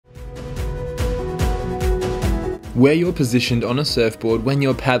Where you're positioned on a surfboard when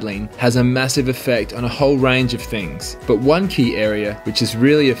you're paddling has a massive effect on a whole range of things. But one key area which is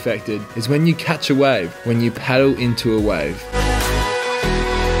really affected is when you catch a wave, when you paddle into a wave.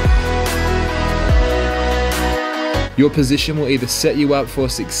 Your position will either set you up for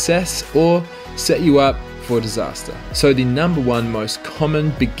success or set you up for disaster. So the number one most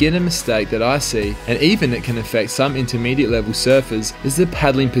common beginner mistake that I see, and even it can affect some intermediate level surfers, is the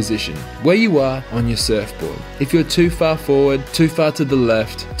paddling position, where you are on your surfboard. If you're too far forward, too far to the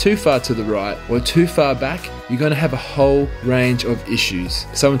left, too far to the right, or too far back, you're going to have a whole range of issues.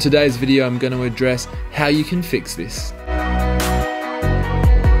 So in today's video, I'm going to address how you can fix this.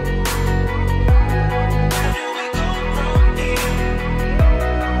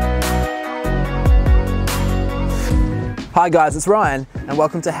 Hi guys, it's Ryan and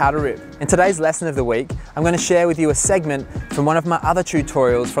welcome to How to Rip. In today's lesson of the week, I'm going to share with you a segment from one of my other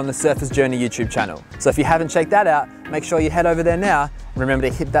tutorials from the Surfer's Journey YouTube channel. So if you haven't checked that out, make sure you head over there now and remember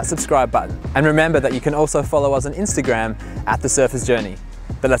to hit that subscribe button. And remember that you can also follow us on Instagram at the Surfer's Journey.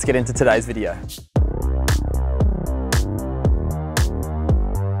 But let's get into today's video.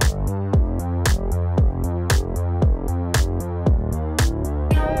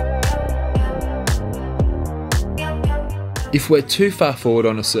 If we're too far forward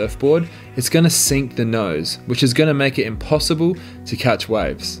on a surfboard, it's going to sink the nose, which is going to make it impossible to catch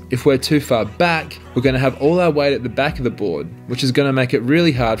waves. If we're too far back, we're going to have all our weight at the back of the board, which is going to make it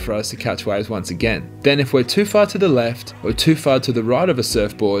really hard for us to catch waves once again. Then if we're too far to the left or too far to the right of a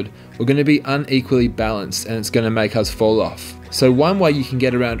surfboard, we're going to be unequally balanced and it's going to make us fall off. So one way you can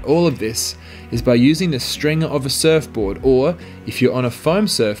get around all of this is by using the stringer of a surfboard, or if you're on a foam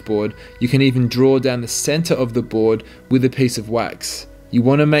surfboard, you can even draw down the center of the board with a piece of wax. You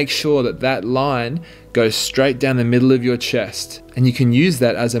want to make sure that that line goes straight down the middle of your chest, and you can use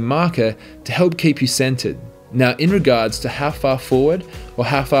that as a marker to help keep you centered. Now, in regards to how far forward or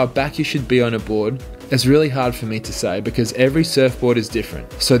how far back you should be on a board, it's really hard for me to say because every surfboard is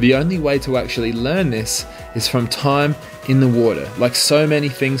different. So the only way to actually learn this is from time in the water. Like so many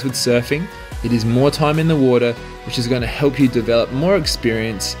things with surfing, it is more time in the water, which is going to help you develop more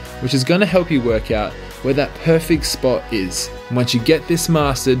experience, which is going to help you work out where that perfect spot is. And once you get this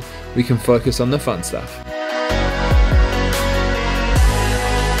mastered, we can focus on the fun stuff.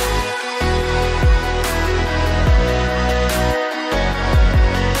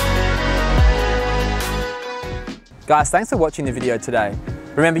 Guys, thanks for watching the video today.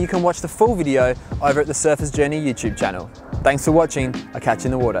 Remember, you can watch the full video over at the Surfer's Journey YouTube channel. Thanks for watching. I'll catch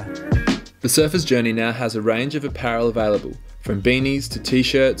you in the water. The Surfer's Journey now has a range of apparel available, from beanies to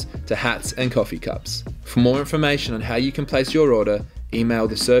t-shirts to hats and coffee cups. For more information on how you can place your order, email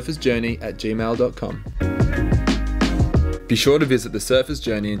thesurfersjourney@gmail.com. Be sure to visit the Surfer's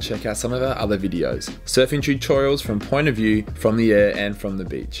Journey and check out some of our other videos, surfing tutorials from point of view, from the air and from the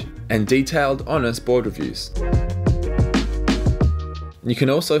beach, and detailed, honest board reviews. You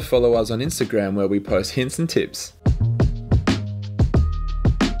can also follow us on Instagram where we post hints and tips.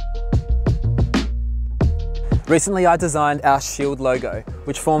 Recently I designed our Shield logo,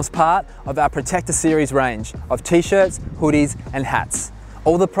 which forms part of our Protector Series range of t-shirts, hoodies and hats.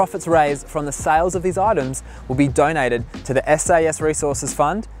 All the profits raised from the sales of these items will be donated to the SAS Resources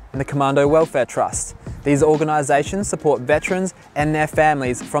Fund and the Commando Welfare Trust. These organisations support veterans and their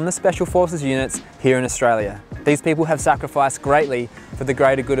families from the Special Forces units here in Australia. These people have sacrificed greatly for the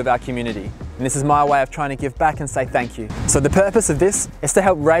greater good of our community, and this is my way of trying to give back and say thank you. So the purpose of this is to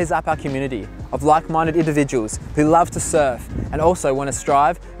help raise up our community of like-minded individuals who love to surf and also want to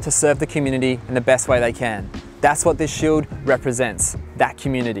strive to serve the community in the best way they can. That's what this shield represents, that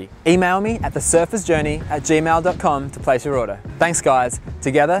community. Email me at thesurfersjourney@gmail.com to place your order. Thanks guys,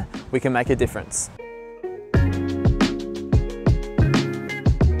 together we can make a difference.